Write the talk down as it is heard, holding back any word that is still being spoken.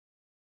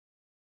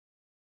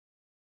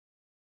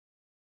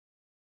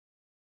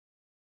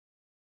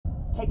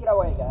Take it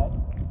away, guys.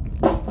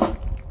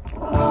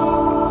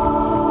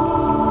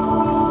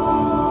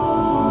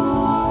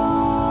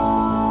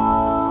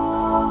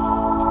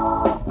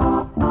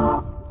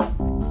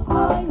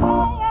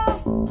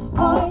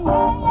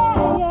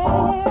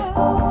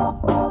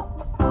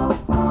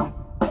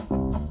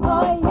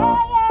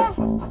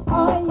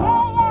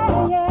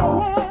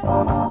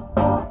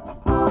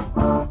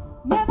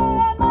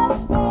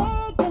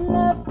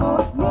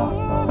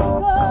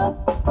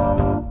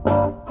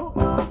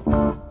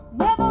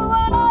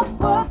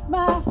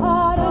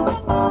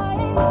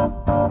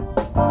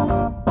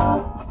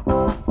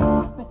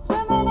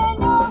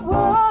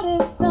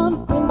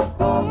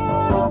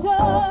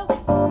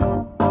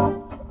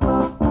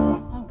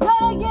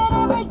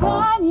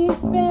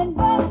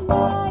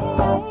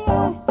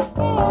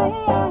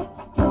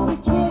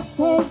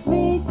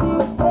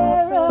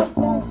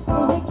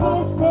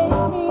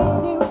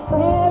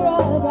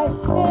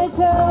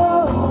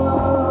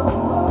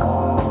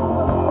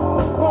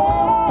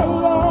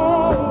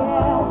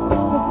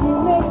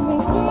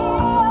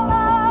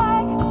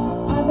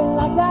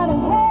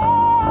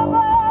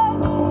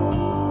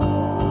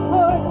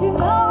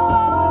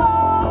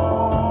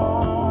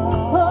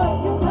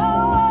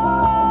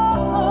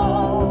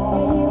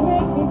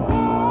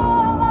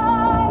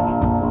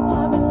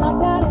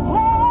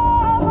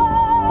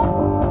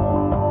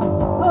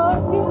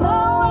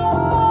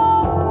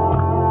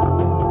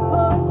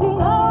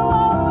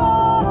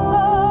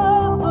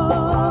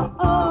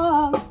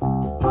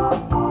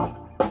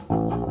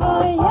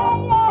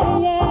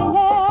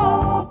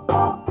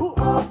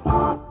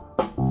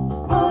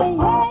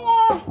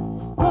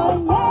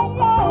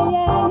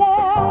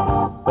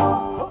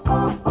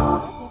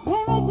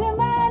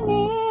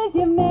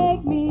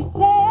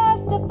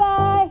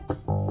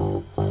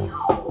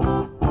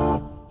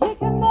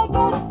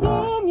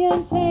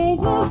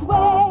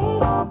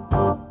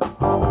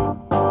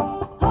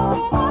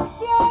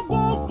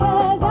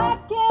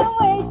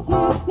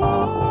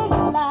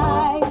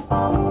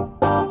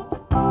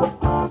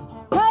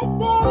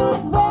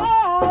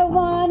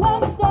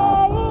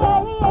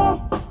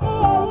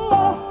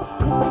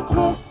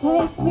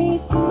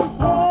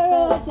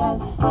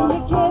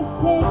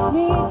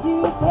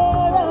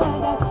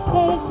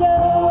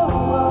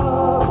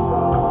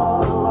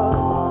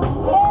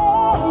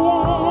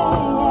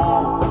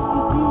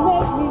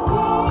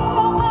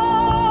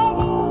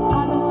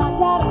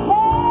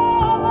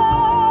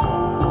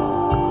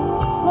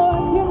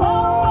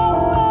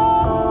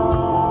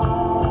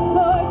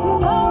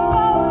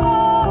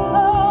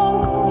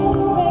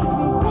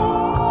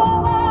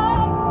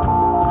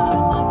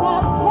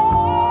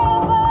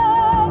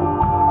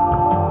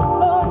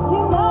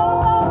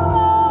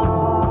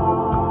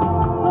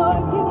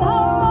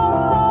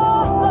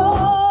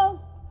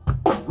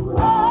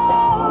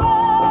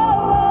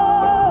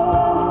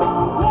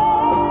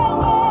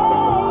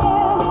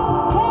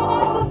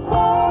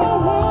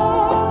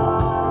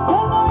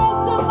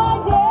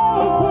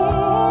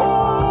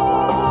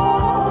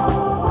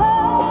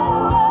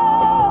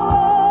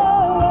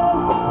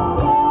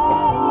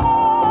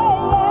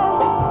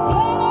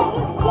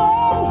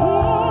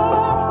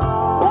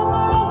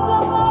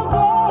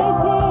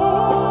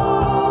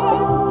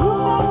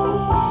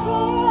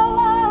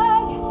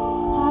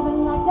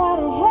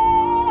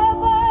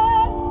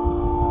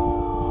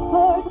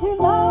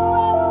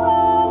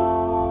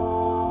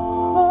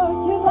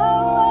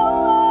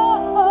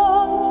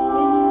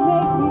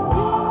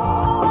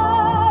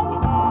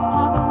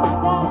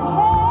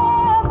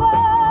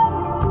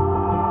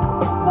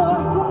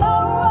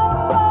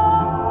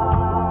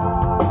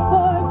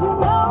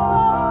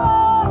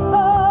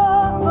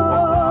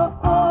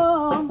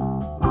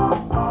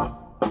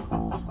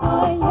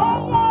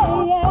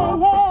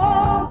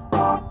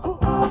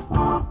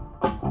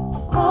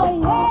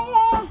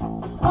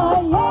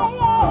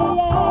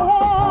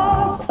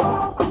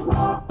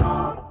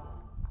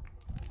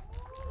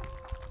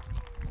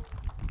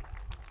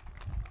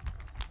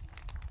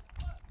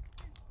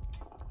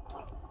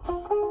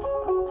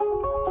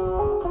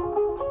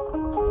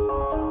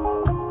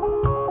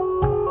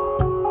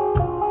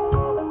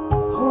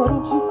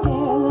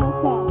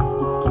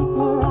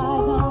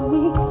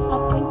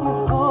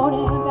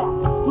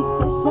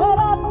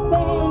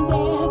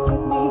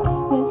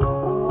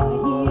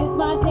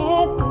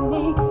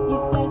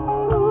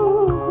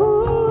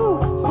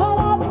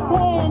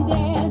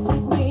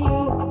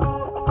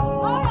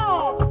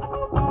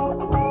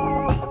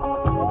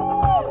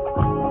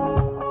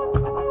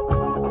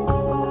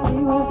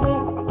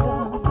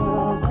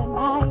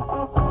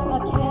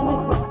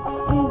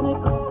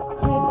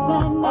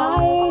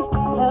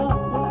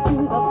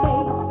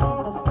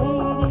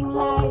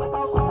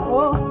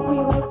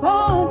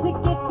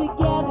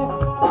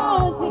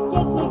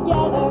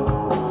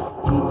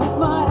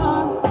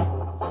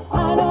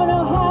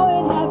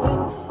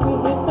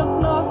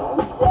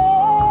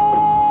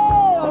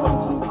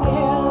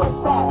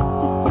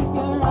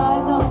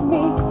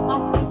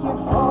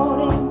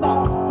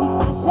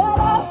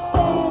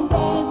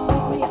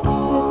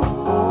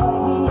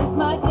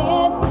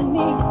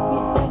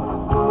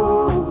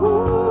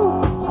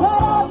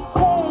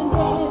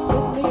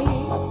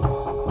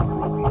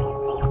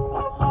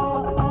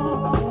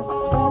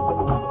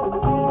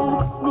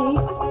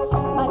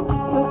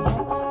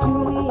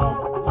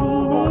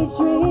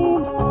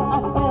 dream. I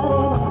felt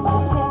it in my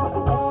chest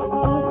as she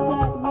looked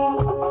at me.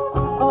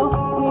 Oh,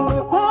 we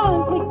were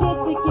bound to get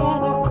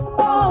together,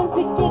 bound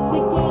to get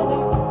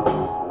together.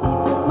 He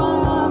took my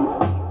arm,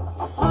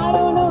 I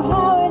don't know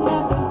how it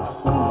happened.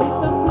 We hit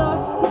the floor,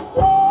 he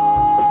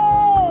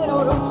said,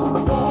 oh, don't you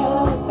dare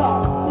look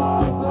back, just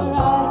keep your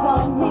eyes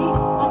on me.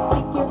 I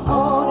think you're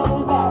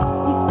holding back.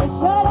 He said,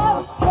 shut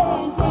up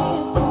and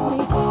dance with me,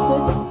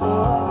 'cause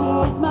boy, he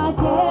is my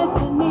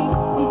destiny.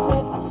 He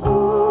said,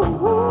 ooh,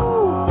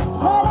 ooh,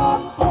 shut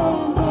up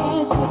and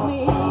dance with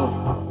me.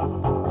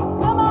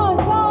 Come on,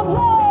 Sean,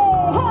 play,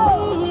 hey!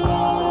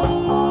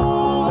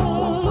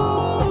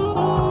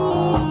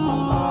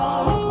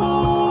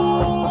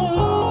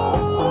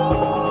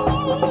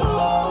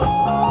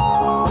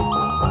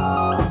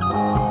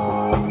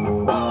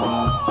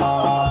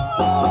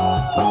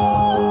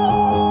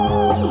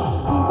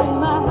 Deep in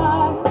my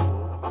heart,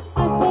 I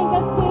think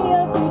I see a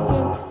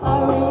future. I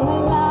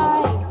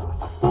realize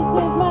this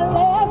is my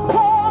last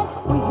chance.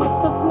 We hit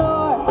the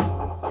floor.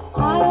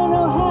 I don't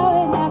know how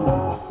it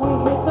happened. We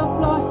hit the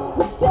floor.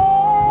 We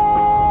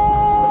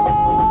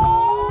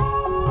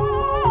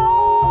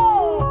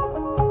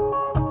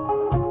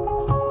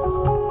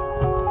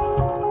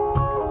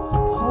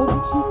oh,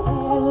 don't you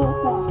dare look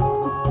back.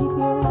 Just keep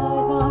your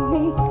eyes on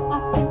me. I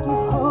think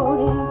you're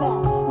holding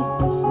back. He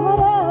said, shut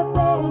up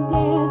and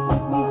dance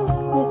with me.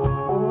 This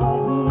boy,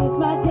 he is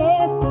my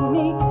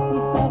destiny. He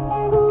said,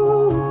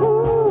 ooh,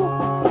 ooh,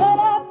 shut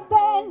up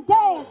and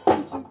dance.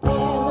 Don't you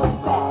dare look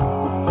back.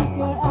 Just keep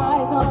your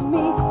eyes on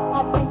me. I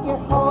think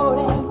you're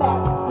holding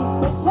back. He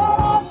said, shut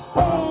up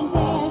and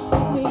dance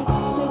with me.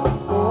 This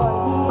boy,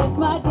 he is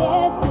my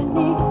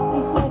destiny.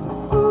 He said,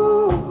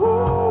 ooh,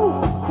 ooh,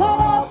 shut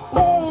up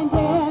and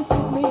dance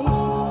with me.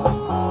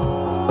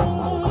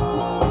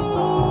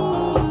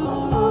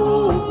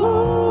 Ooh,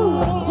 ooh,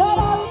 shut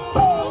up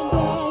and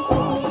dance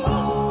with me.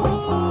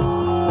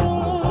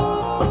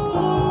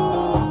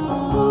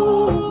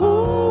 Ooh,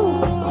 ooh,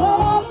 shut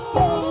up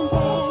and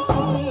dance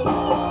with me.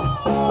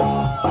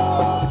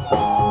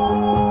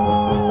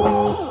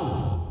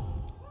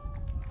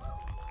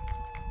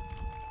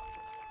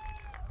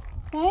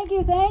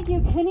 Thank you,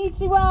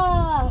 konnichiwa.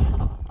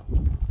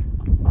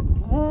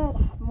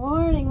 Good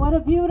morning, what a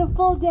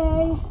beautiful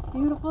day,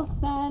 beautiful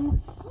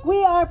sun.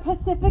 We are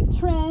Pacific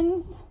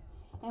Trends,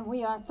 and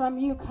we are from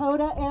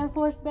Yokota Air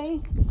Force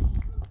Base.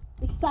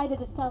 Excited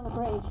to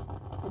celebrate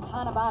the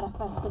Tanabata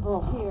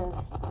Festival here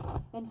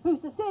in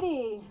Fussa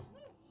City.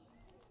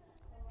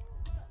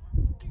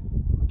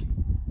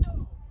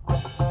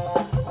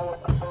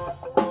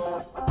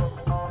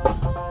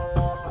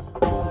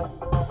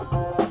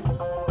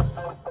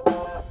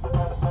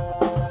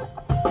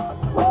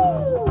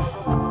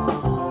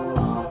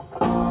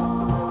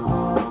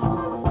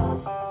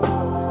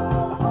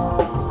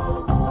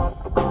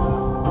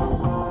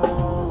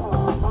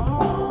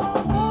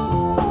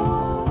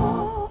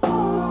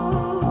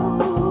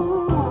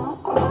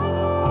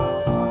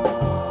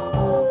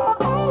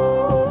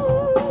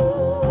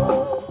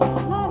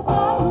 Life's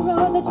like a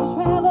road that you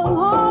travel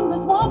on.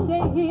 There's one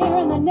day here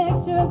and the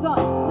next you're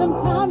gone.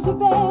 Sometimes you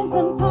bend,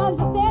 sometimes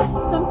you stand,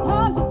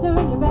 sometimes you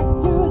turn your back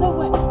to the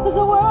wind. There's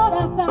a world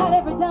outside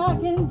every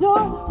darkened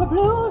door where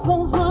blues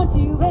won't haunt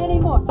you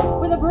anymore.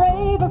 Where the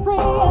brave are free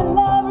and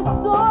lovers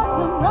soar.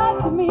 Come right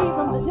to me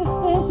from the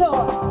distant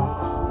shore.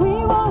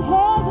 We won't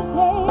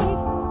hesitate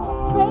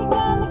to break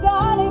down the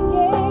garden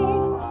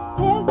gate.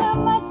 There's not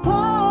much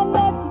time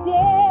left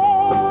today.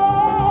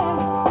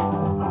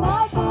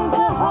 Life is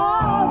a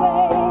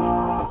highway.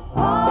 I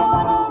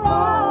wanna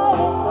ride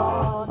it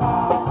all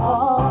night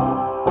long.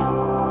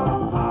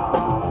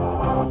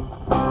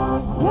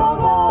 If you're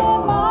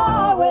going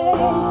my way,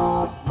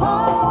 I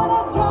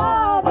wanna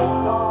drive it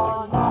all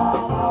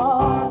night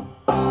long.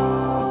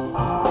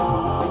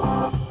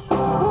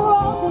 Through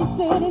all these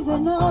cities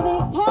and all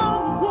these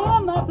towns, it's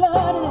in my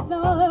blood and it's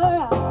all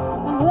around.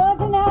 I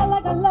loved you now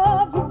like I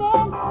loved you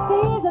then.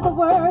 These are the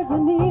words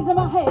and these are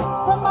my hits.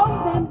 From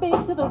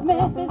Mozambique to those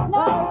Memphis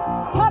nights,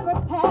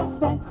 Covered Pass,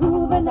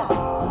 Vancouver nights.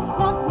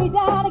 Knock me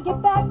down and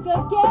get back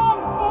again.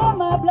 In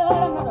my blood,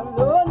 I'm not a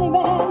lonely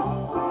man.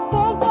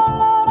 There's no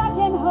load I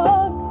can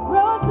hold.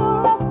 Road so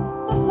rough,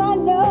 this I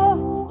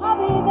know. I'll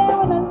be there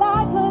when the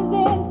light comes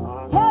in.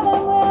 Tell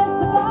them we're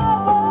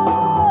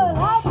survival.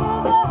 Life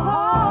is a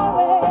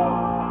highway.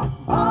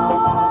 I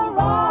wanna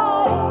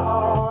ride it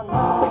all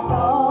night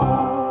long.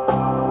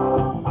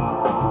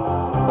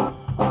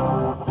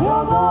 If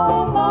you're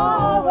going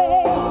my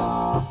way,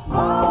 I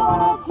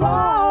wanna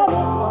drive it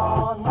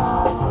all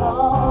night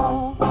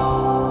long.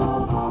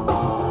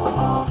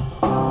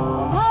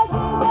 Life is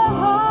a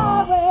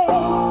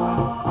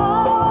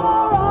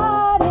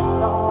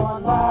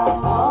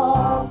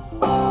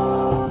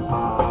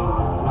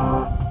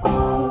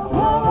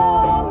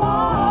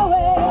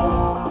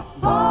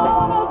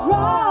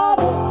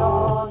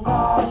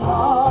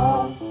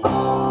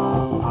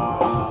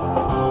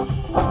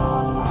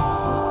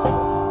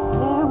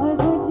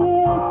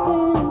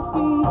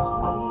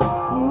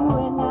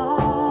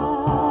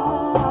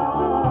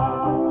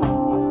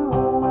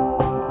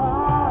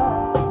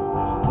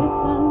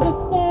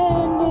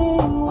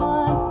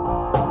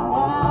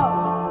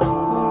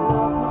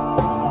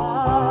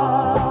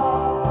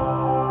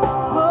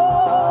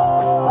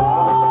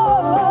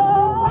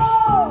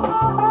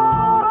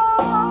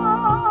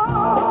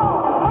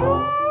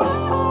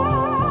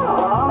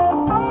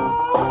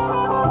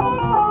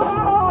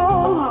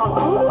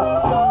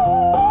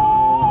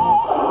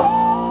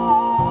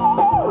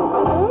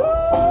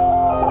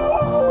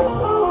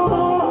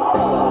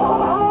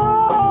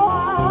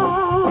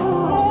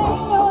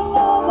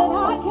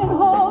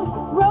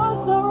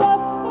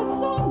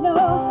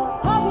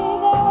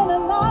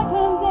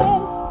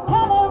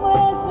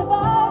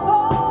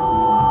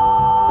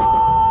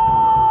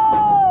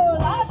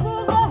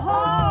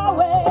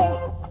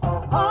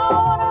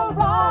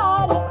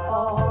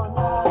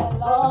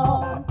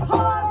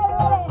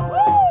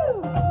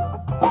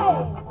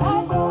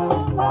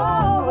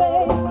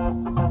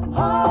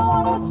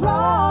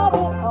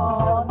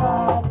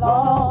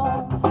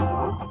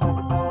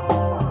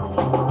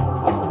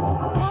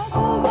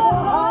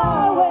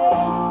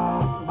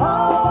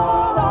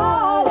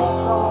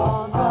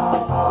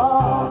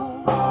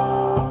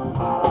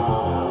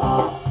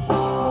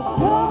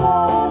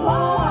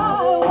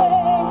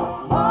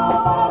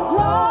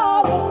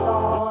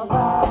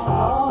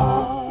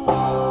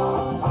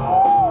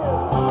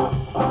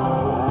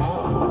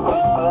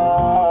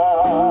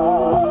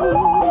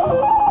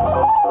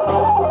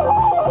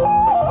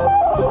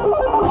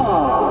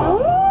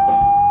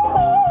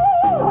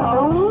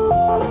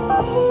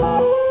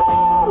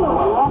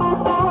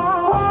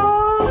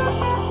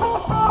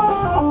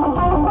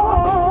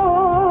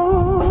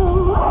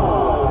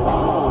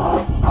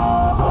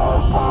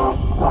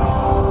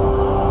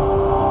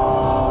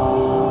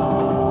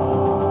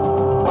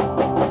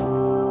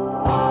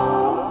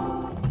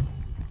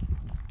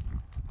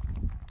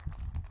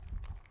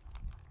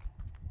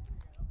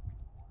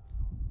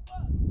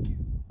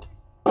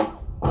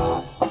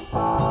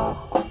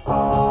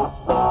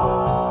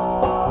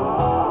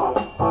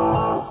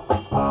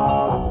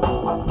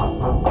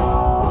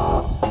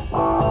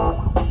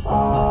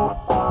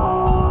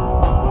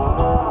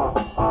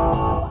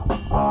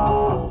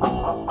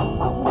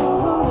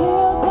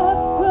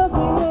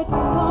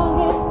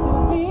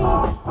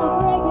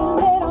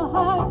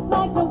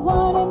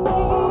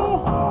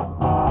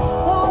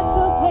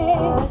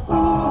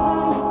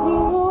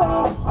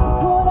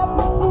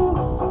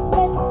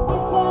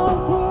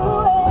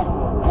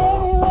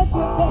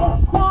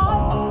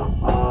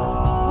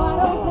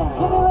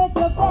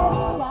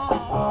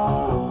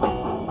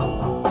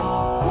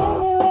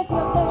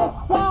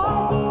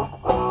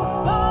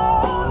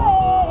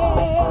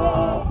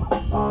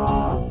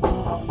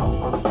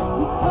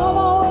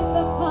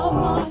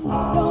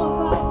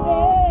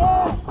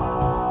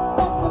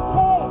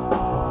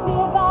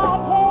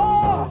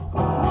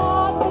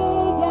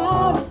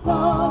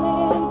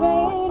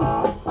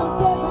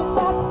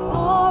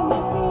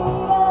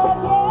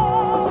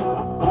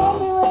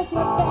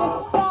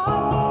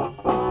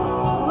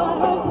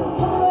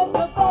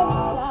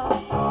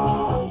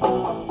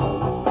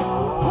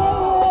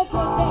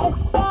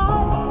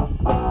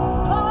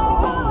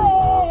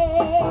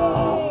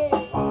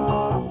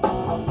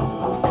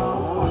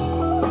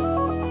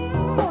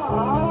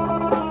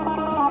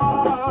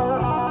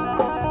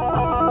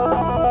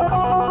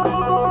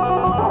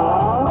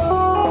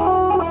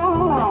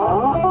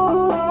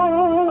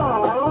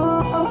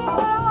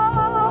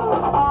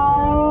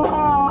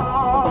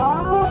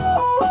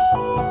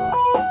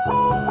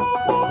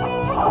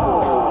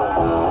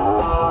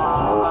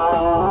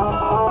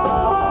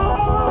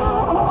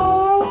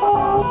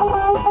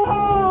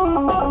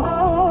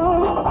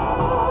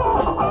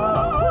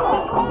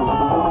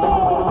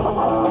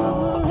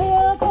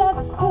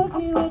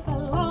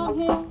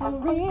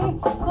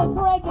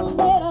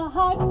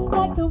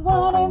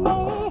wanted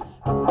me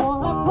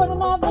before I put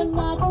another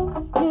notch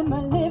in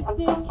my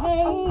lipstick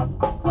case.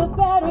 You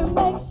better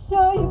make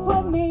sure you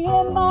put me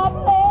in my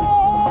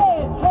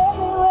place. Hit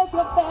me with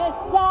your best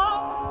shot.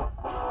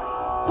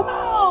 Come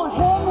on,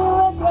 hit me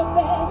with your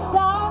best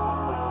shot.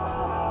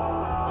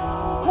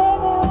 Hit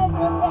me with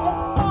your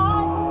best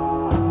shot.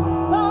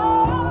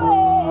 Right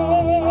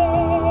away.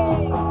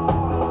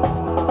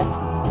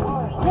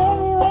 Hit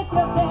me with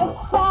your best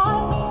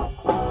shot.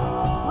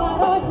 Why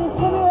don't you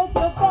hit me with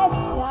your best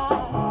shot?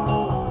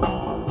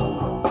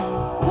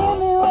 Hit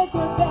me with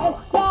your best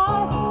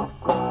shot.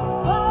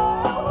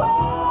 Right away.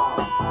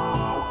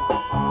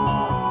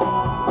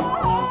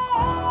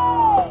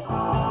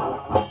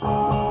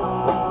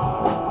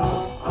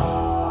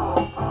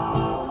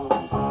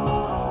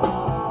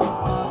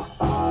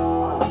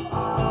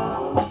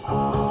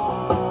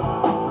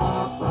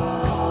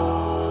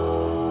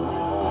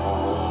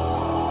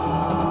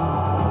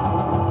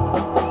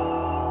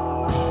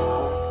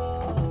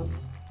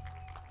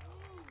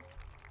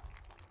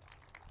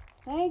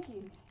 Thank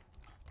you.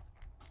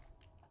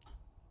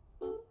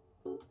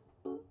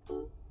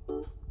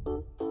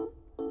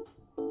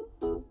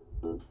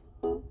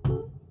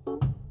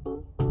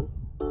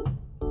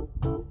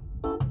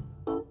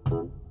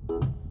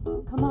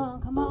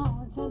 Come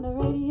on, turn the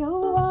radio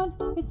on.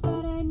 It's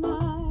Friday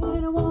night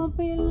and it won't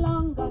be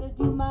long. Gotta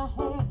do my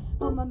hair,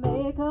 put my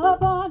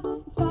makeup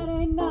on. It's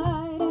Friday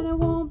night and it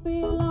won't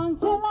be long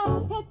till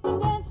I hit the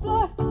dance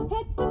floor,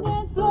 hit the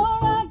dance floor.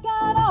 I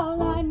got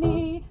all I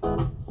need.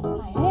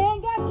 I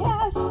ain't got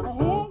cash,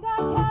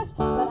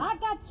 but I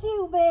got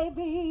you,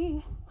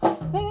 baby.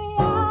 Baby,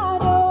 I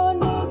don't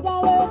need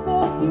dollar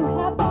bills you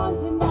have on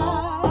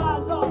tonight. I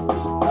love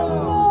you,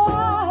 girl. No,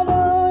 I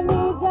don't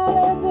need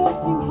dollar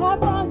bills you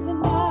have on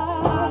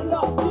tonight. I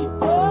love you,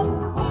 girl.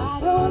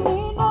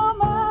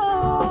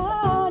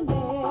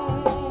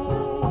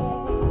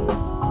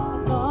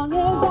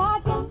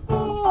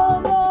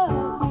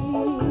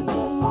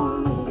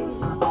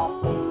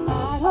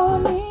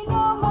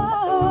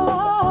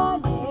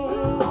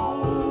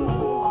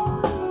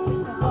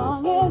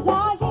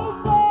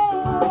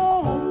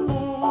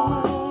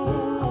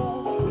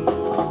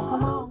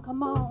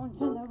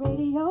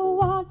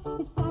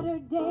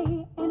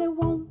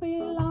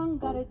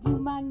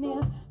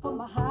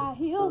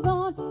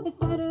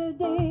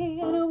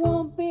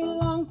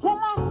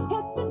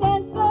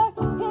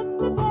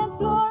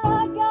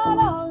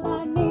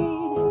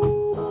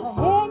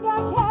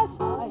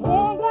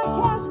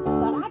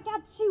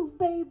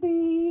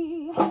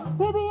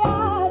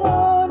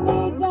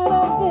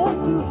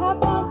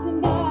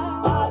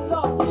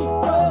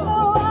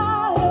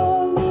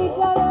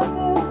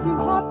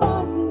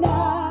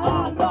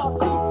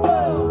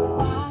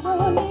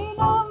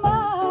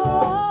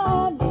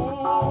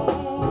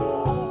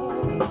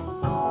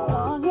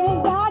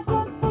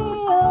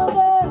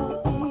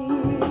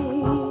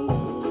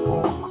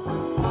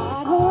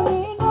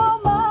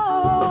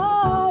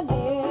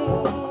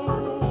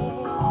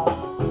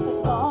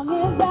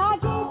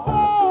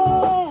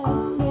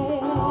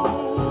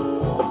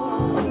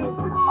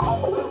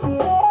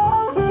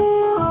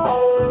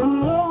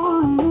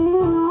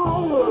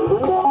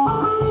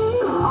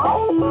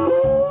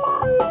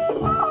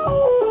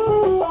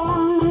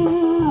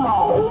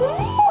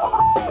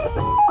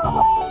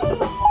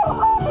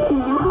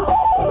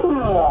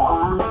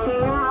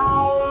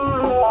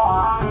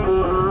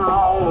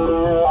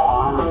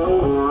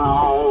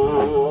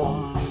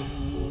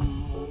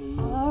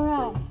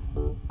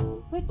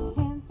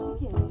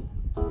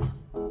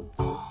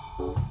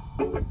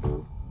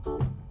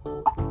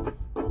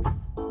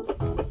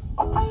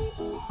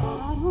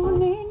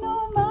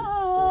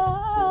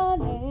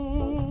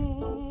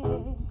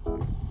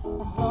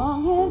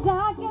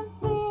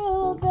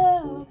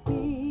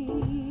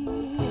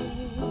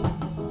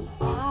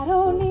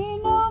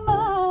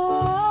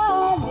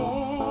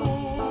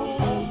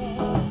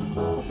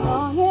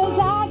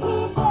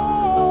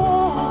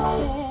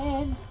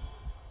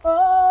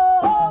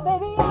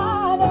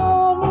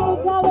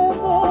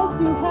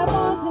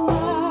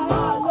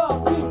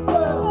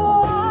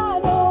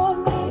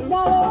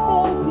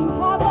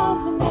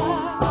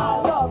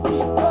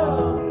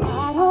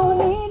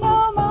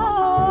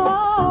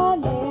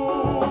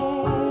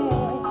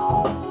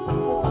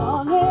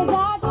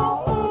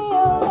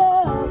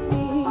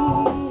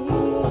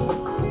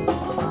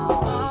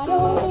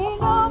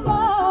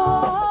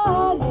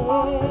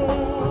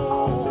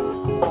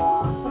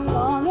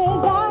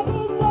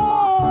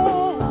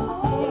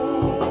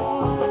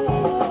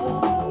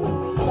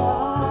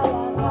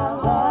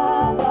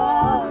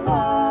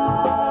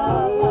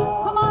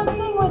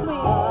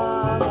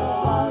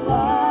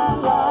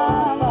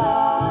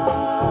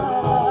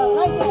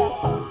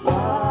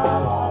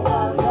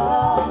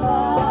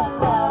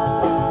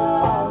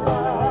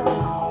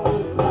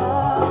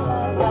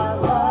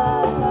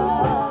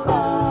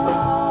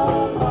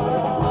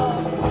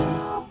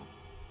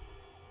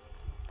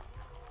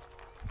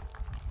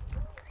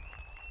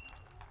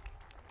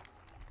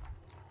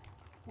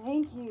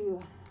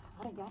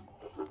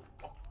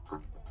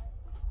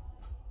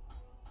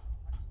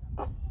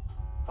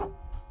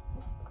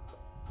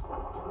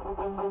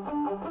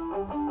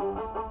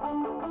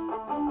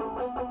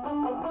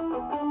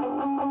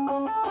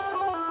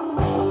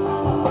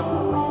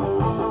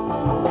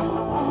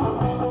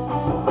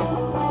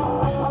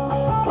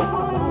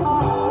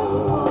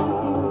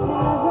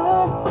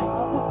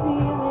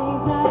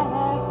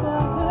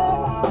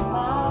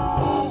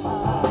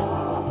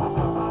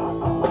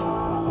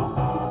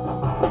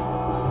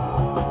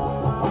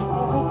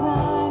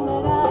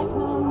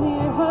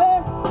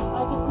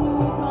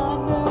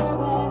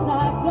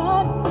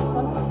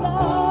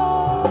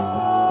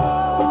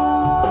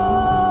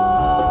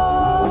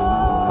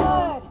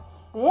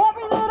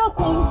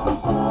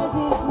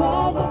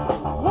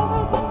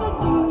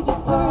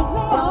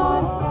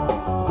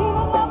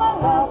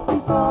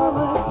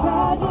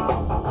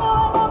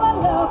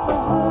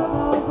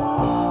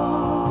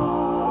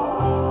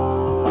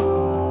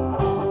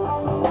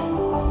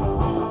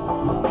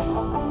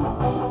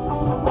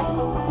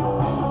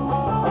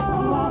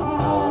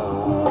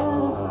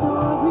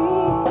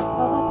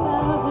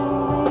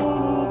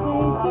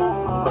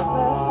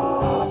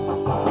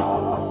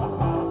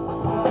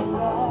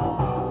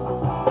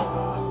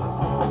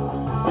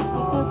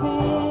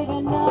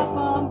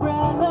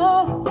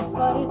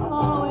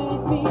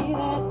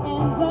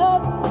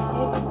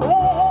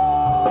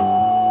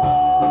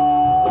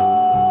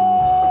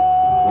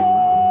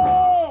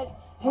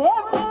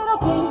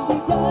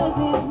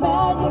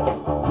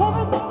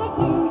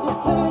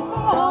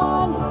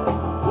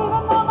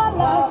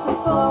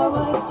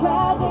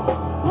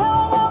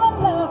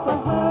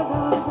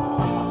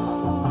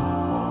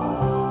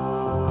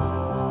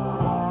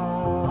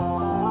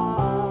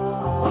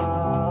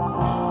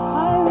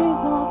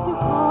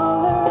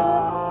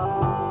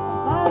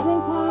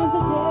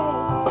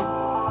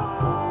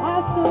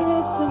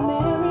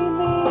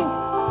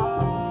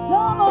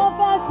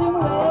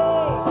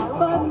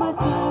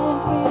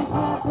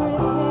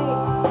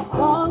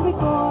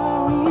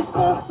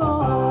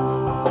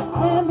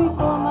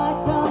 Before my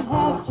tongue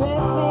has tripped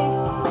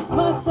me,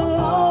 must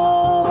I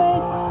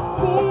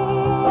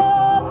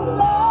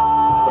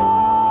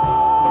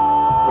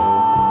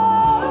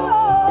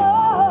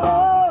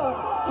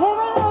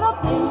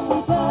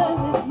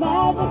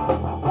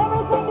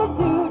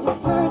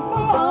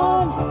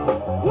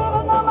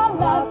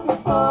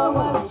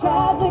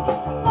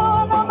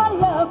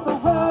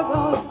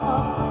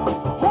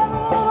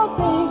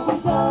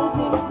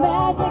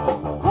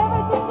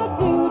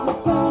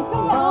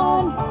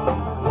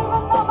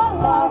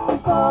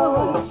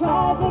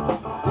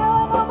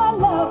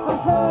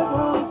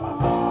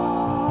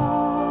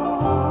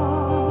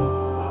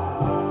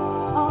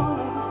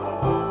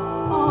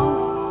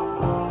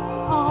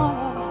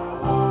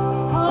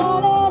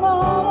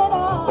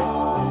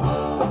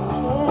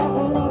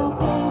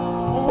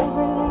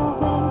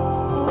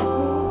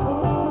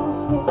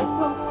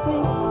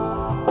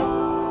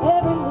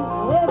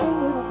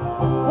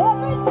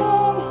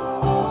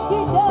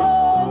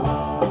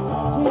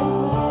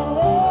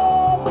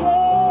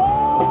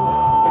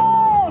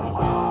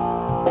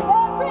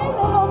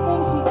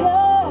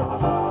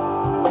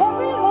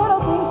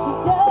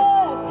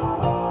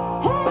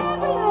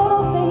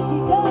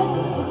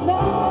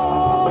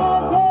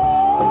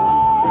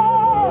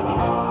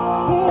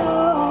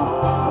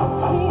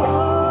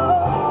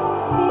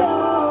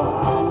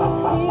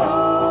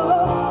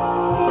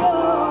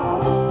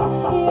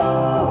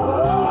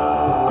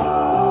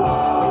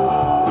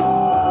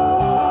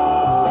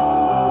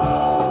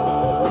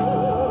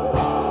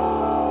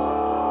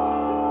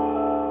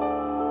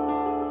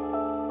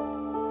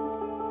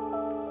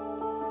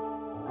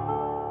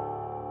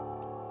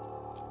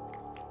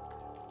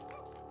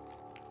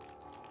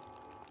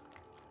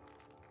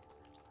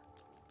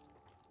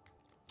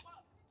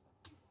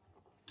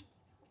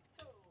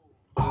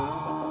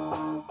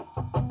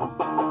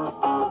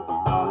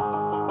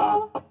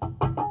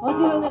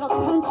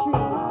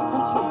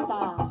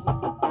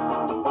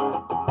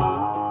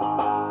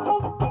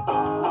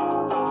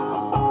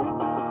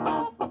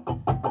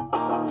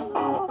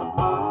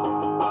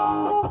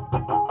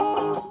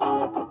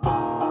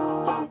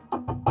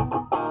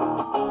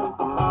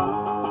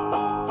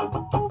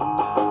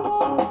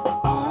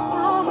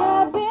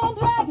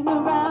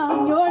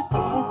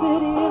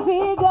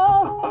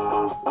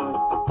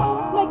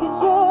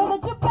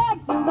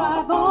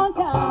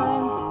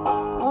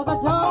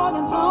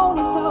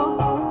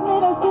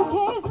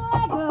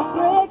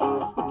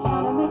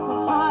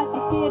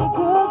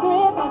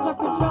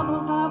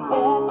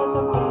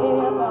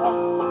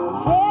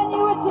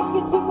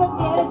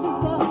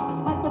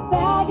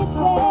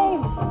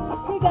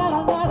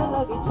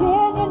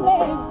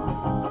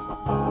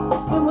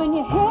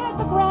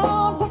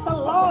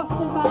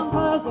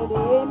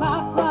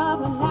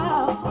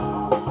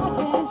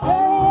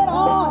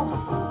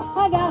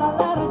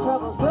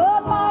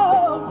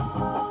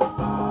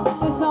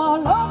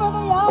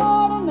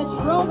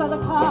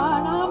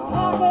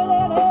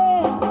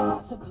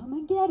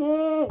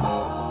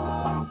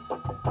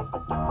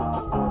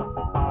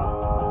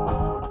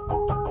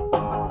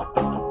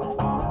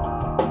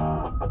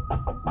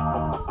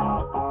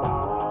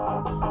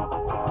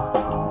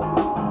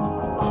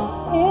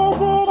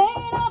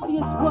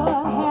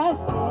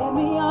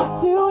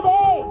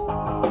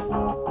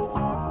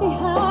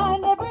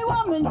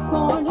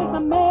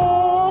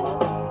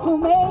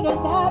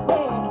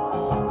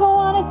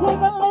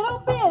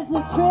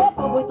business trip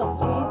with a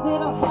sweet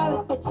little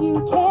habit that you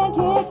can't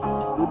kick.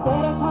 You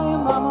better call your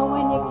mama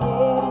when you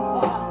get in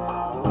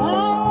town, 'cause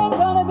I ain't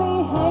gonna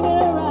be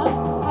hanging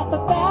around at the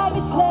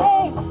baggage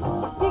claim.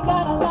 You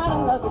got a lot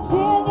of luggage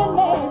in your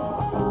name,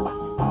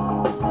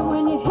 and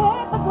when you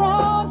hit the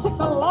ground, you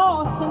get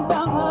lost and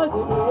found, 'cause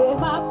it is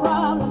my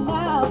problem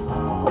now.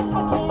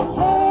 I can't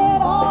carry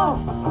it all.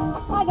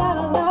 I got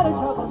a lot of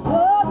troubles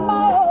of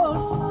my own.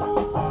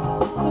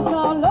 It's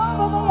all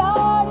over the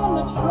yard in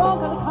the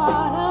trunk of the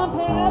car, and I'm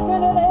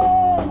packing it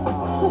in,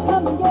 so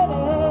come and get it.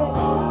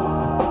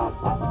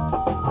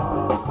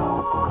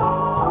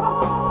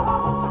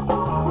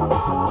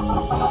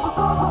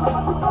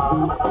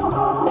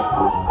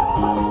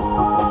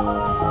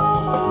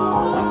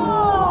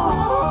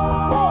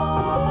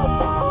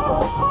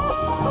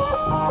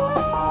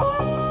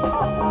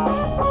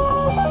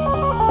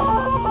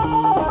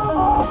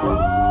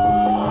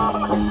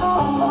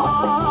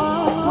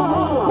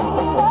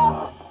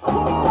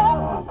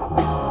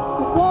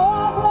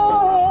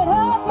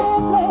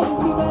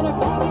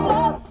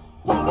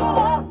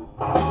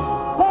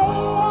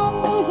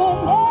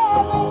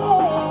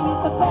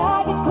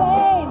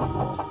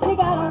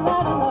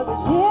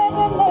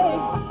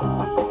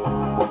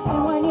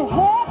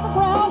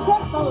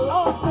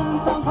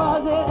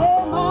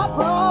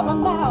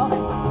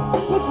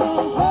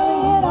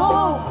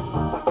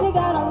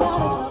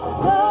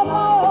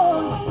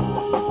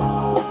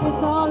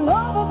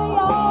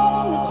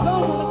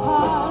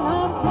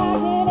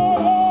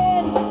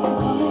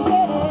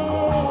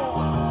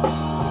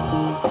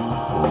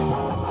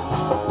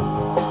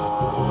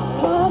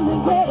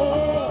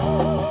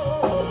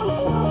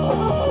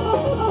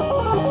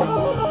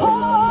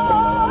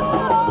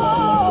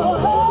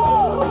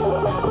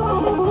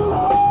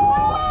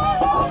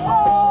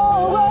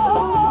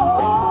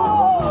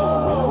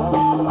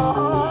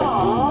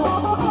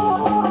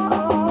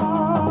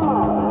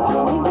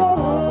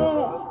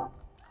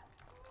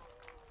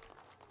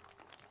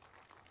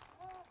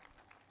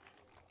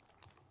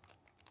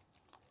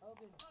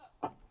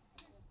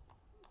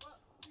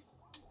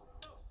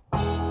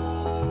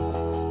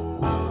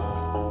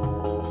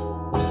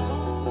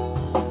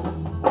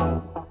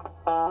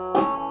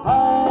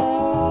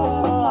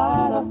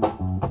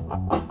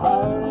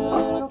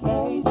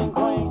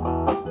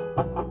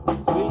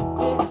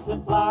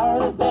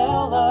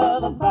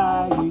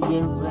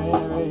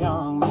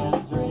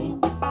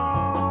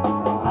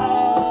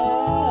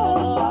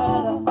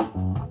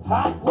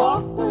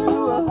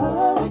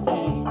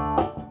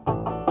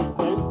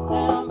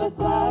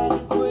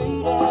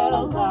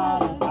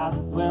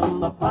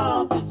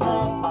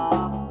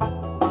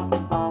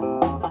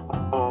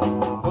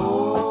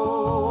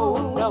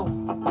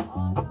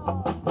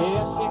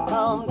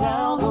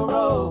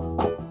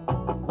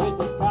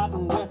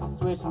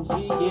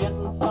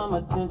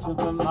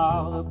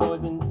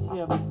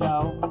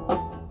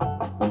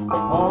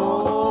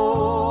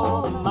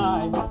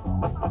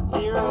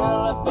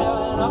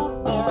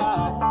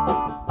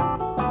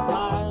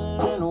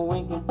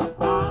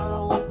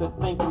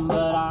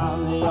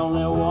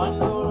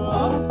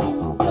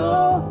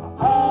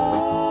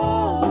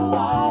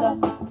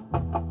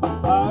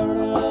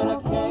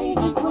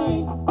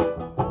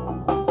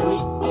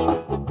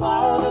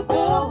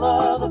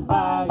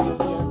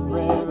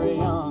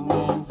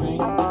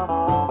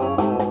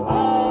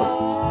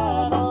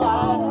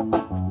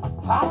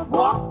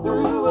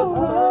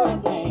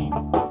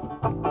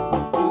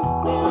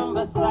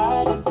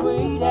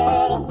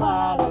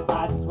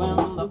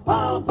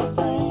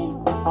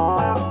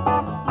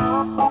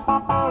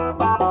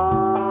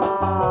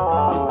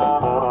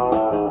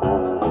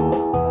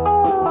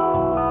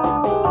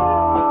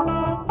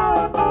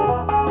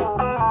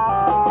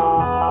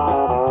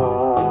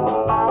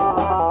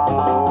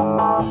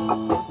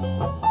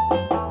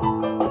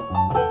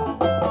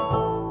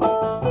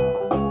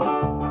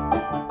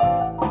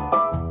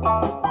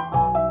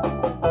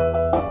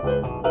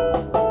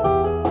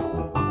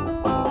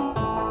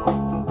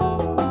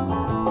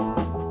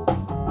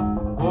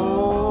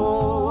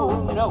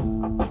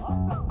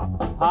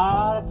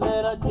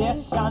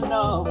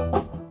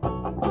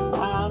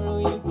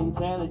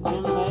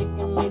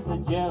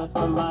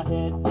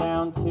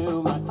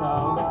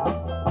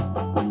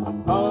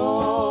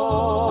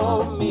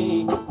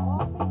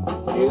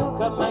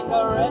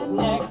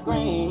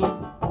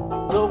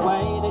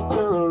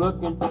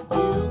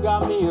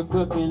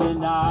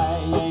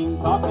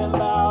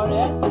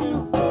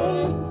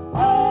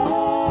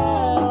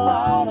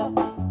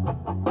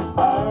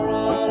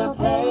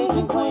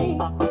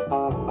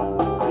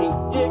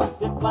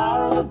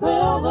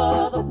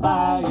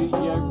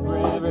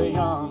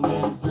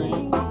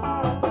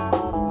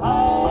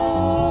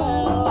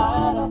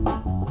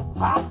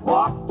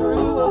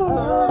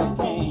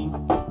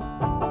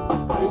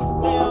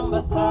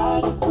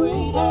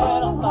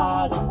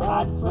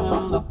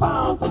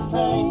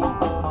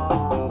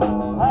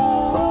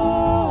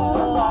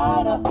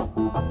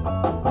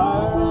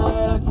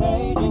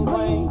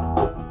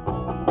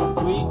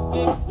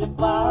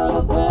 Flower,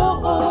 the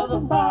belle of the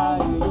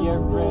bayou, your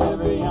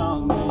river,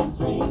 young Main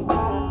Street.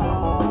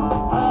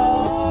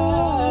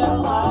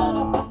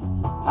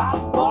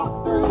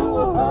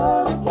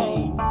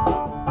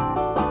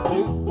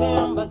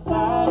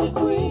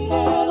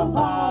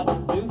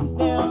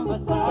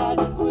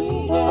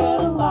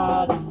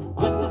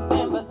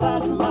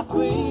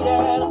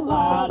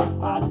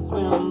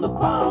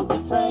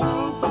 bouncy train.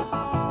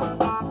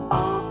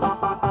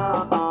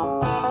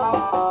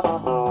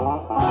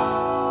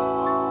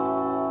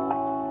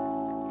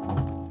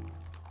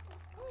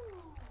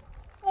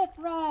 That's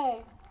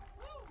right.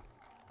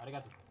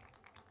 Arigato.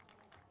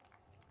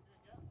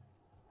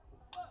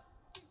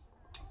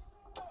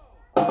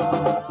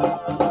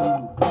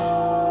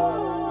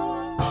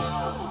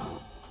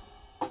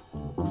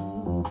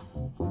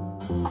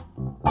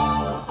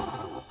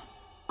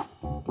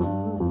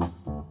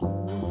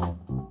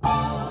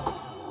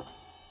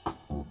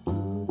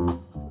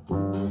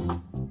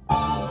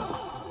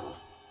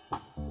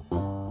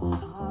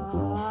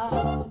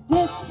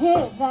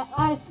 That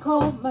ice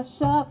cold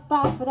musha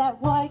fight for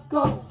that white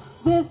gold.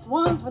 This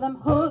one's for them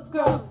hood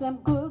girls, them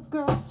good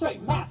girls,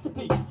 straight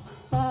masterpiece.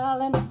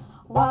 Stylin',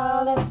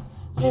 wildin',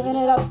 living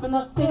it up in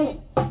the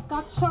city.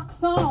 Got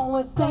chucks on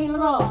with Saint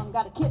Laurent,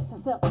 got a kiss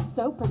himself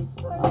so pretty.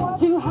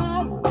 Too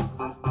high,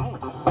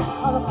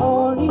 all the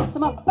police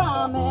and my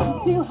firemen.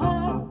 Too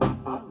high,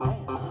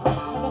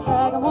 like a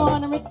dragon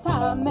wanna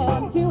retire,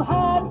 man. Too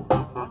high,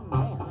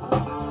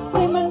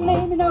 say my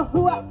name, you know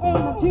who I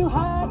am. I'm too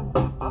high.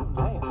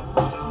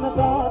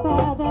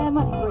 Bad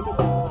money breaking.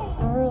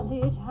 Girls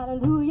hit you,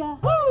 hallelujah.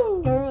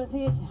 Woo! Girls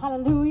hit you,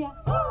 hallelujah.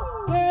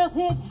 Woo! Girls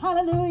hit you,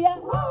 hallelujah.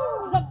 Woo!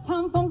 'Cause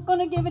Uptown Funk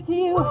gonna give it to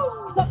you.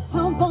 'Cause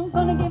Uptown Funk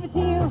gonna give it to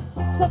you.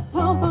 'Cause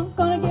Uptown Funk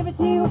gonna give it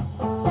to you.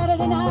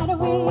 Saturday night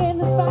we in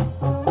the spot.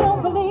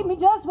 Don't believe me,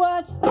 just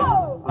watch.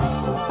 Whoa!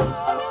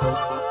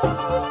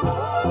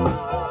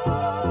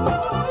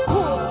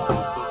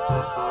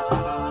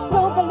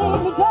 Don't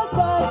believe me, just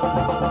watch.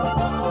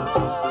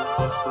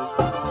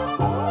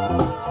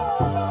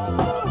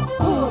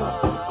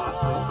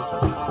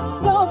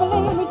 Don't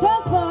believe me,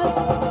 just watch.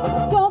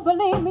 Don't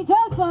believe me,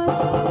 just watch.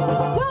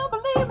 Don't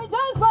believe me,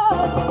 just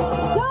watch.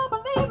 Don't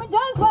believe me,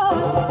 just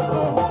watch.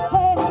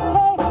 Hey, hey,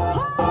 hey,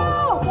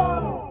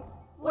 how?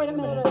 Wait a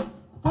minute.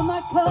 Fill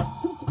my cup,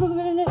 some screw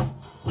in it.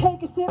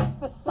 Take a sip,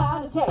 a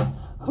side of take.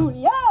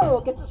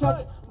 Julio, get the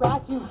stretch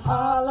right to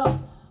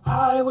Harlem,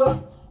 Hollywood,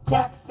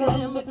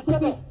 Jackson,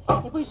 Mississippi.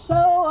 If we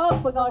show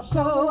up, we're gonna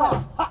show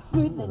out.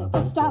 Smooth than a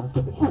fish style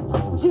skippy.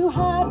 Too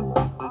hot.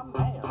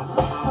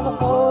 I'm the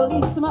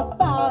police and my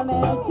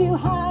fireman. Too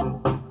hot.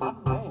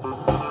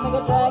 Make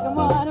a dragon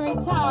wanna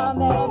retire,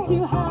 man.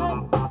 Too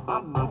hot.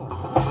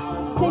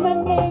 Say my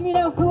name, you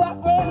know who I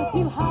am.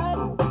 Too hot.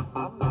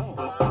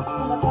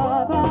 I'm a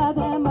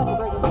bad money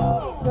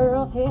breakers.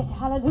 Girls hit you,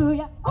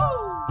 hallelujah.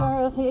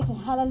 Girls hit you,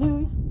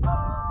 hallelujah.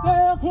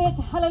 Girls hit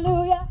you,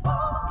 hallelujah.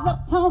 'Cause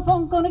Uptown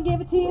Funk gonna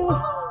give it to you.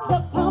 'Cause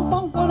Uptown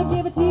Funk gonna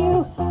give it to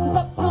you. 'Cause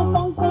Uptown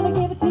Funk gonna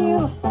give it to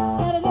you.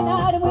 Saturday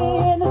night and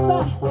we're in the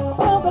spot.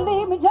 Don't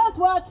believe me, just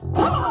watch.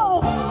 Come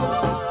on!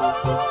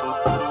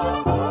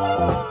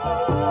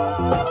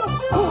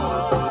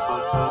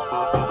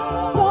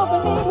 Don't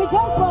believe me,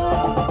 just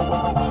watch.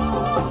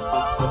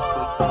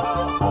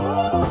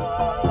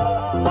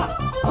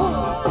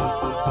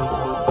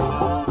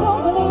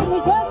 Don't believe me,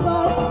 just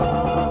watch.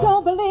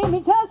 Don't believe me,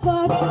 just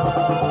watch.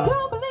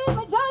 Don't believe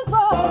me, just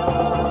watch.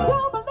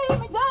 Don't believe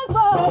me, just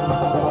watch.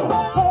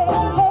 Hey,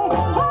 hey, hey,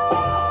 how?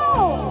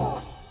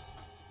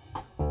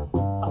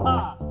 Aha!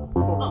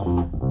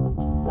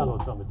 Got a little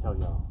something to tell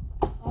y'all.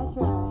 That's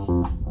right.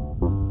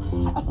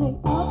 I say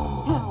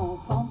uptown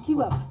funk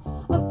you up,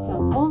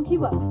 uptown funk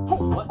you up. Hey,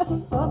 I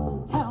say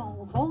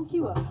uptown funk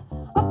you up,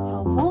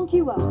 uptown funk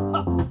you up.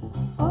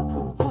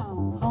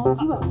 Uptown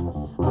funk you up,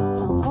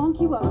 uptown funk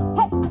you up.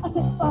 Hey, I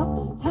say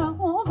uptown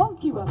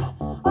funk you up,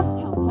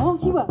 uptown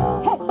funk you up.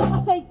 Hey,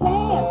 I say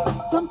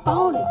dance, jump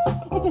on it.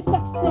 If you're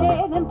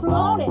sexy, then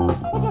flaunt it.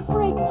 If you're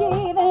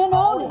freaky, then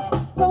own it.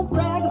 Don't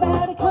brag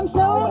about it, come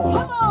show it.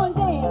 Come on,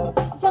 dance,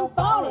 jump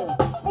on it.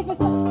 If you're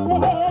sexy,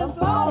 then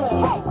flaunt it.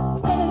 Hey,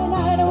 Saturday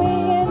night we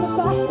in the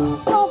spot.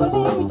 Don't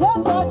believe me,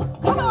 just watch.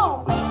 Come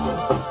on.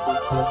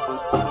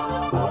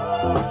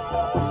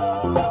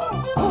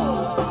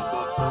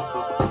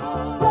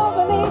 Don't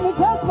believe me,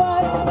 just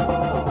watch.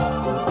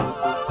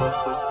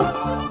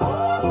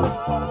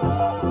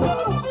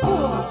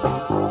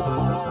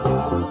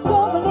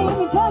 Don't believe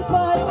me, just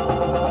watch.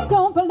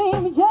 Don't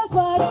believe me, just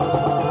watch.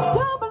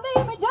 Don't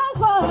believe me, just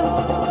watch.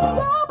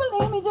 Don't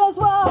believe me, just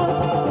watch.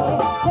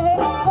 Hey,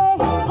 hey,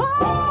 hey,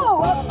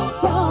 how?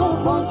 Uptown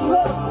funk you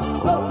up.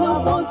 Uptown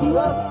funk you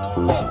up.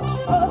 Hey,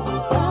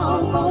 uptown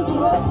funk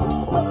you up.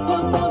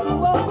 Uptown funk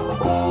you up.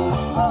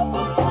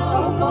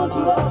 Uptown funk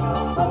you up.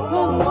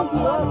 Uptown funk you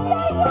up.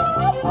 Say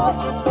what?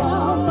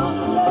 Uptown funk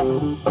you up.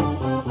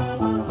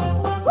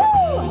 Woo!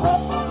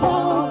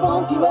 Uptown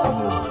funk you up.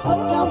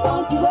 Uptown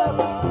funk you up.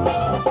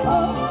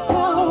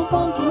 Uptown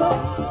funk you up.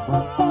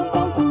 Uptown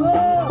funk you up.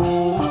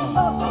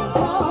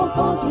 Uptown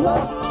funk you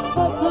up.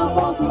 Uptown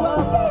funk you up.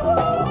 Say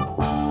what?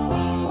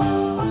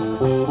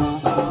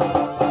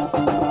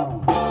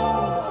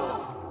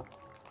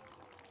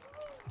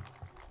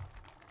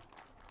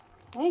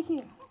 Thank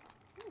you.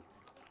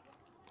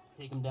 Let's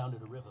take them down to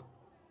the river.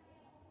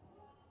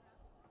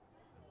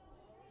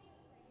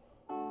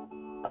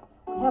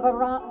 We have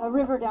a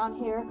river down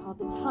here called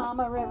the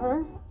Tama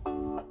River.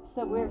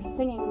 So we're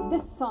singing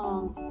this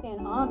song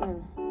in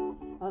honor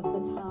of the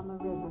Tama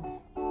River.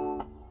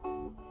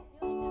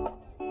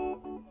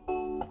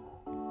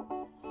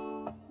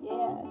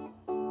 Yeah.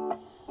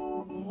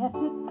 Left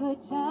a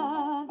good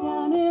job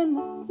down in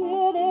the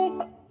city,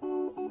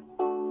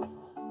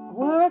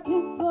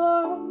 working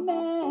for a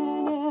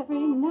man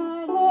every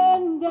night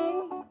and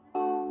day.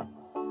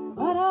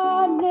 But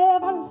I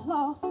never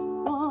lost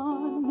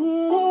 1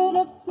 minute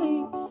of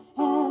sleep,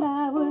 and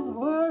I was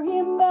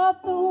worrying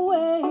about the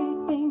way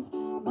things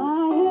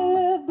might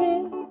have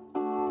been.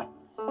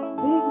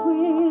 Big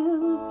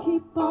wheels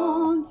keep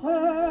on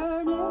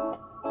turning,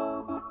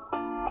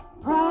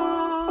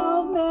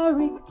 proud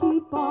Mary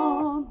keep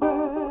on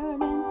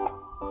burning,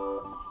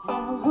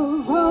 and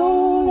we're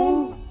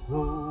rolling,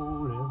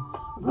 Rolling,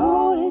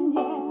 rolling,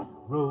 yeah,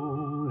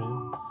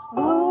 rolling,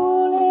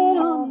 rolling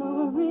on the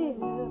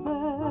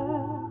river.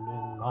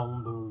 on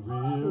the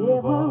Say we're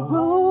river.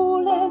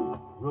 rolling,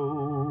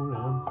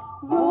 Rolling,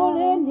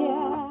 rolling,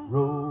 yeah,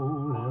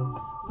 rolling,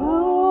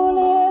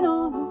 rolling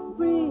on the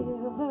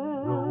river,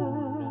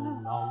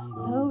 rolling on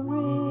the the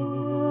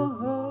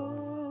river.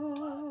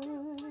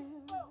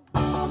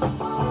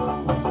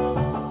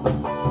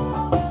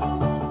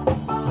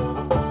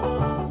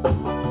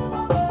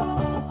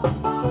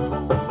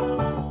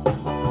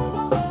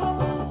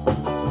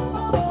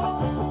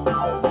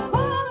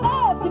 Well, I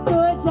left a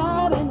good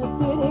job in the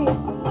city,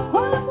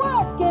 well, I'm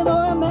working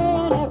for a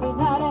man every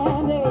night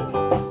and day.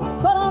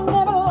 But I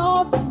never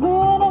lost a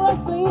minute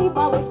of sleep.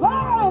 I was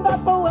worried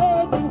about the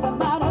way things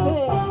might have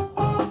been.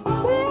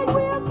 Big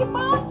wheel keep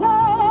on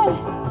turning,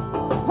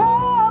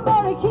 Proud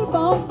Mary keep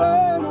on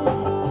burning.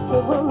 So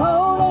we're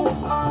rolling,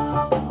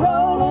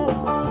 rolling,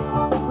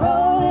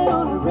 rolling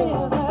on the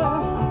river.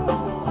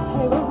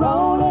 Hey, we're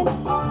rolling,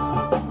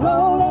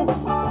 rolling,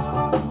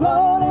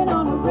 rolling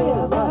on the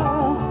river.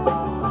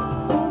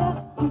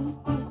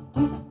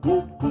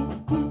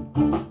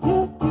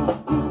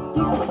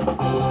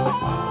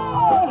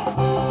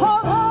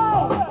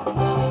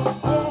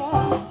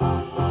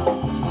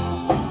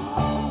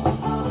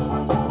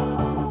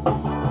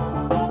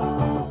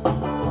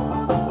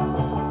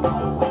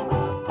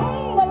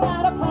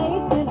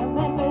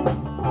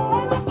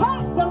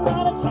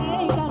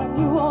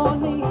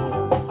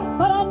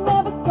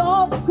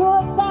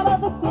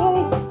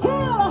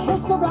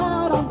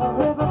 Ride on the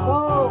river,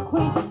 go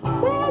quick.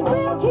 Big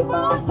wheel keep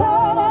on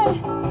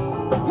turning,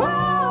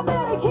 Proud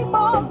Mary keep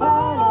on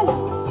burning.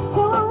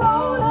 So we're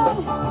rolling,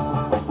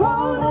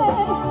 rolling,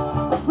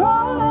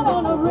 rolling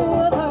on the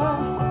river.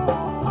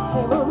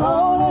 Hey, we're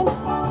rolling,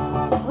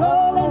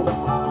 rolling,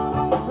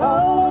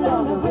 rolling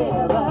on the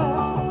river.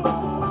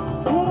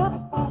 Get up,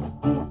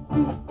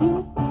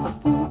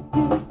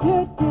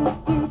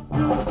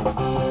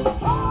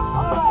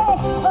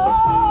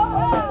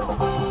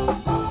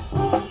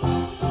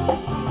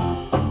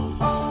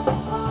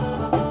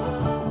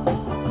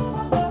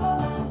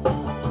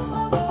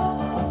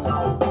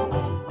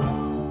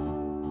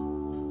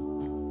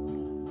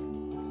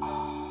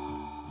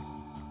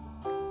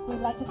 We'd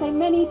like to say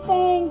many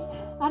thanks,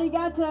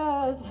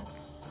 arigatos,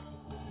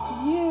 to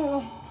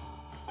you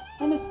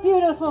in this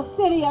beautiful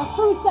city of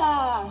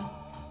Fussa.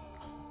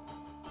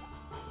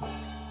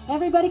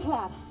 Everybody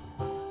clap.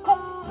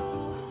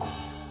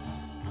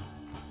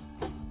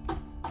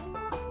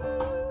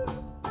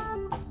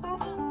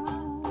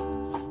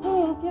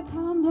 If you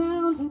come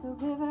down to the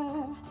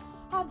river,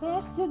 I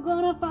bet you're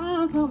gonna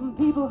find some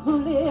people who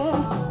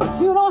live.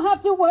 But you don't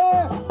have to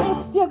worry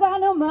if you got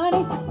no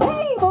money.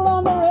 People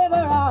on the river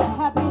are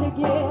happy to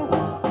give.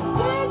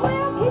 Big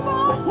wheel keep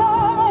on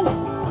turning,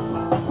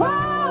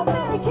 Proud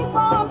Mary keep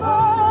on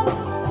burning.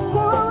 So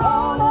we're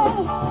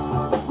rolling,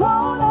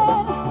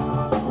 rolling,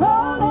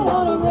 rolling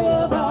on the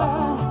river.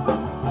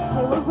 So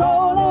we're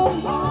rolling,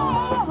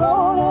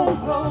 rolling,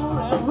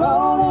 rolling,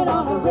 rolling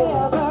on the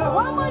river.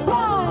 One more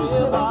time. So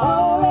we're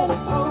rolling,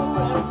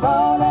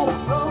 rolling, rolling,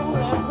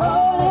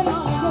 rolling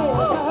on the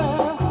river.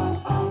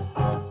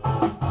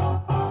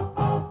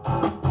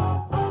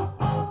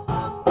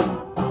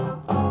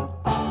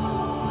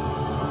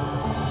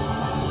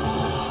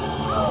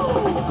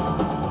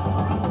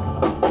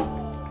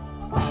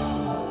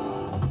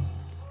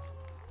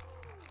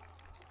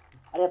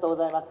ありがとうご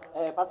ざいます。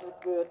パシフィ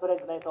ックトレン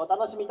ズの演奏お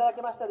楽しみいただ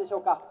けましたでしょ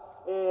うか。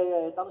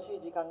楽し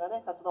い時間が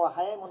ね経つのは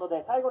早いもの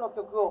で最後の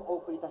曲をお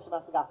送りいたし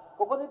ますが、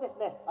ここでです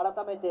ね改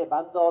めて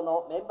バンド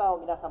のメンバーを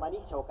皆様に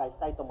紹介し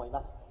たいと思い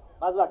ます。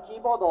まずはキ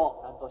ーボード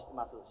を担当してい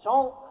ますショ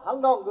ーン・ハ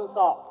ンロン軍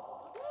曹、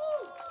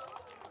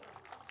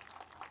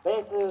ベ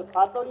ース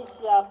パトリ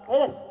シア・ペ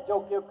レス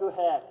上級空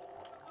兵、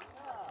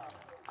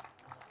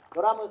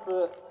ドラム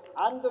ス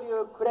アンドリ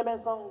ュー・クレメン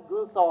ソン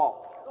軍曹、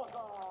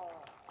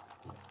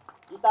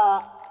ギタ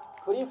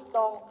ークリフ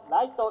トン・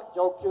ライト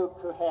上級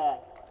空兵、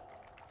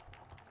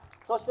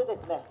そしてで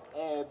すね、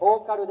ボ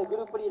ーカルでグ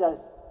ループリーダー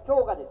です。今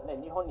日がですね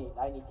日本に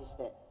来日し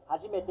て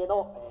初めて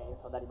の演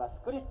奏になります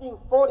クリスティン・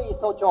フォーリー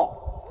総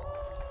長、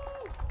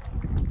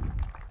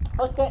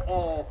そして、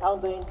サウ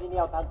ンドエンジニ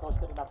アを担当し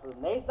ております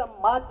ネイサ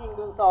ン・マーティン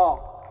軍曹、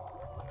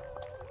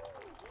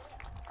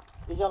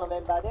以上のメ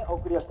ンバーでお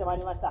送りをしてまい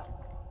りました。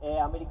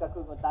アメリカ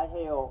空軍太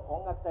平洋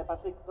音楽隊パ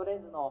シフィックトレ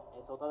ンズの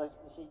演奏をお楽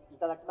しみい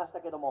ただきまし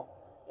たけども、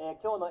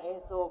今日の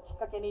演奏をきっ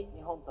かけに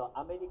日本と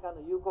アメリカ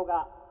の友好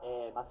が、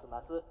ます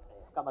ます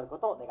深まるこ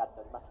とを願って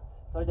おります。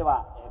それで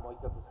は、もう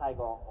一曲最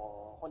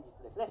後、本日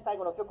ですね、最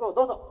後の曲を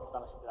どうぞお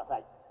楽しみくださ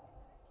い。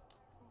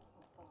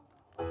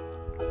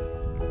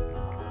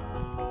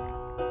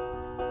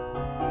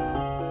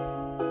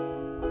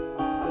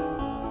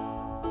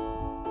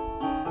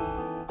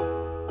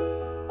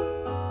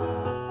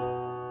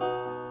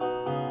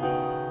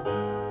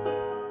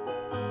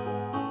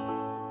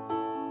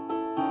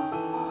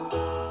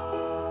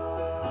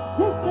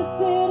Just a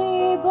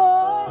city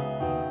boy,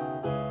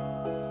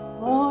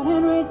 born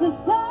and raised in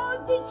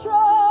South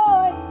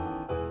Detroit.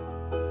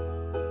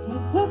 He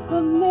took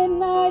a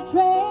midnight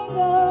train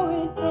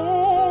going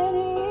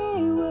anywhere.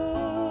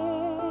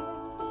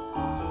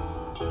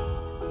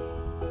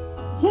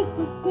 Just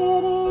a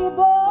city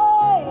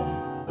boy,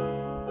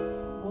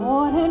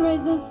 born and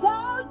raised in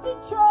South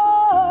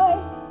Detroit.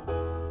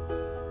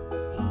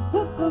 He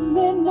took a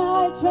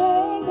midnight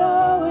train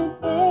going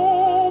anywhere.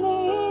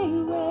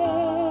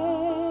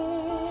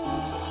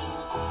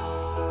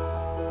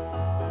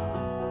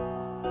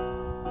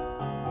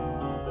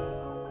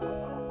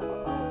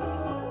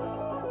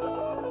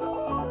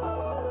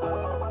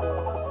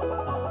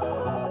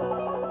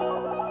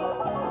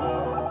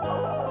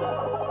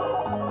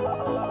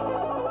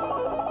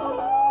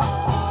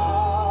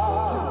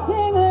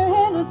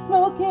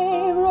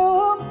 Smoky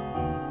room,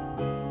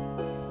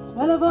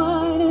 smell of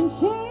wine and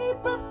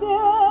cheap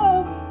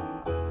perfume.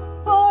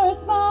 For a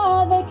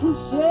smile they can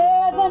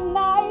share the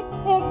night.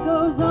 It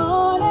goes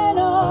on and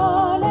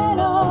on and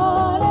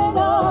on and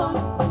on.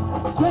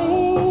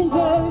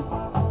 Strangers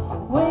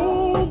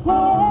waiting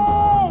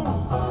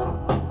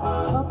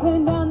up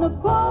and down the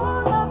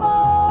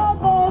boulevard.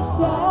 Their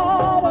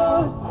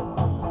shadows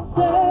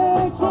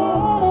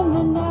searching in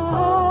the night.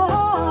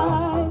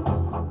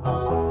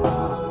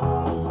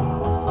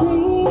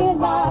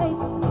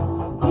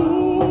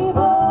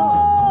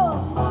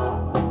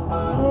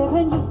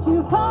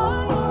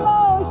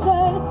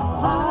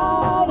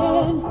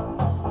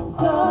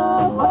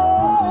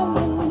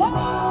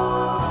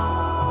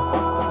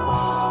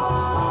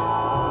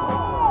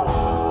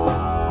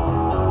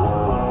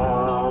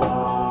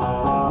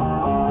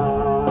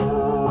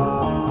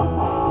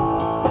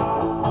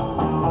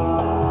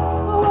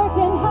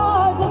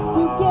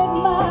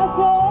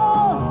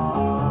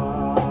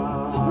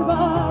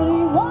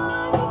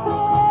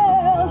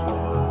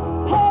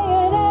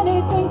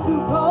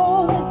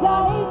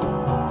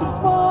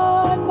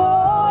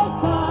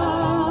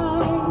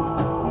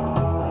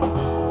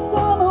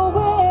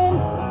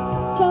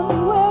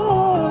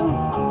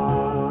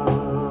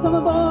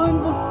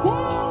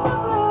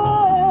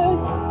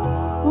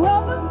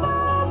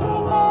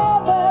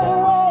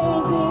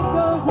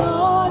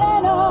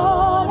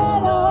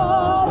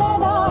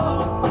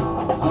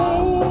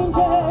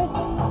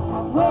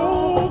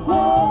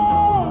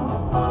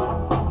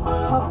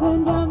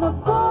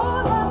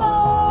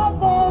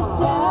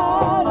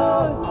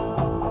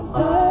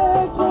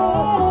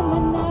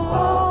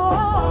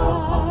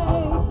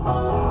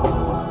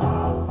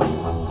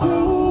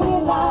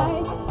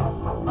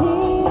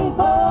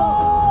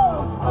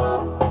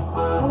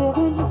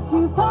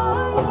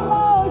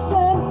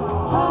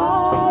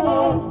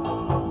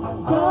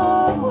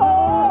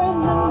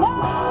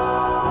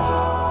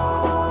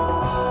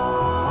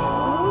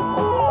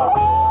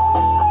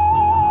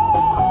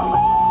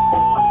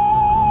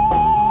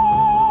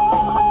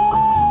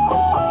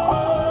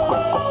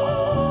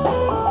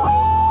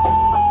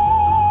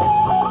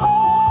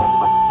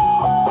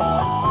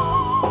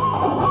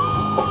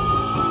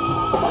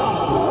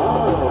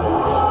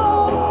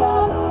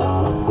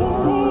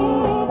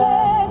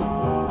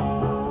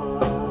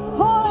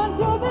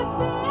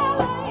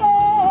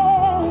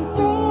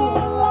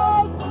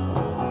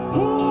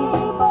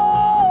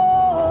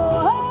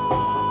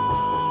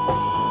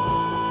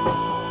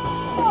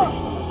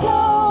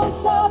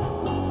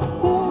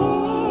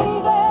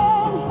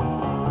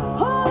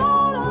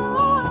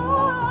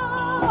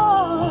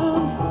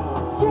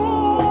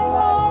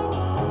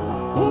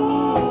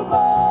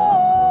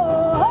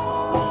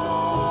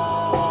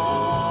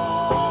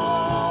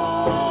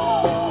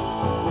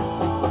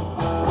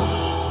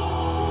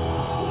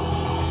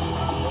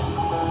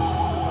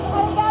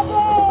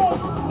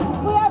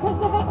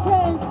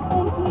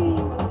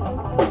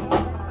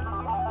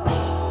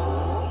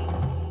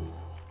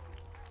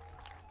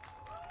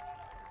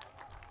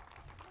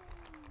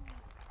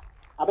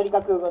アメリ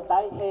カ空軍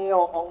太平洋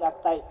音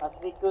楽隊パシ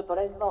フィックト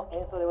レンズの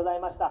演奏でござい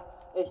ました。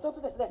一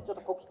つですね、ちょっ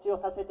と告知を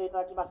させていた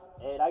だきます。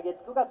来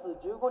月9月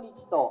15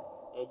日と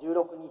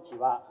16日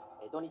は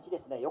土日で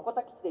すね、横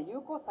田基地で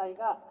友好祭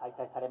が開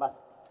催されます。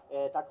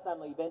たくさん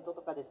のイベント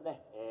とかです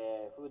ね、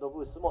フード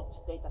ブースも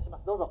出展いたしま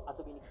す。どうぞ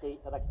遊びに来てい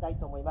ただきたい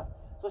と思います。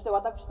そして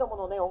私ども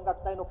のね、音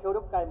楽隊の協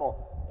力会も、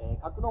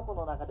格納庫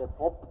の中で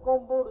ポップコー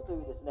ンボールと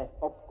いうですね、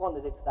ポップコーン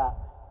でできた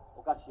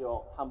お菓子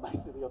を販売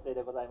する予定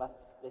でございます。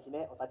ぜひ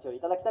ね、お立ち寄り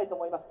いただきたいと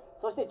思います。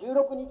そして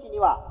16日に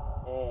は、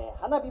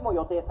花火も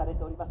予定され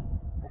ております。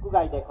屋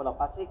外でこの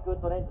パシフィック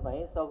トレンズの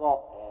演奏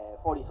後、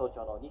フォーリー総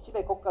長の日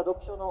米国歌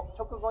読書の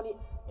直後に、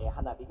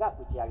花火が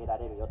打ち上げら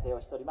れる予定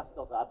をしております。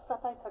どうぞ暑さ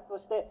対策を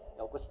して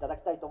お越しいただ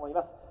きたいと思い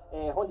ます。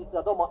本日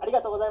はどうもあり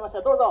がとうございまし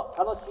た。どうぞ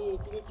楽しい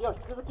一日を引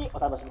き続きお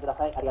楽しみくだ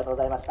さい。ありがとうご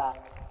ざいまし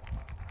た。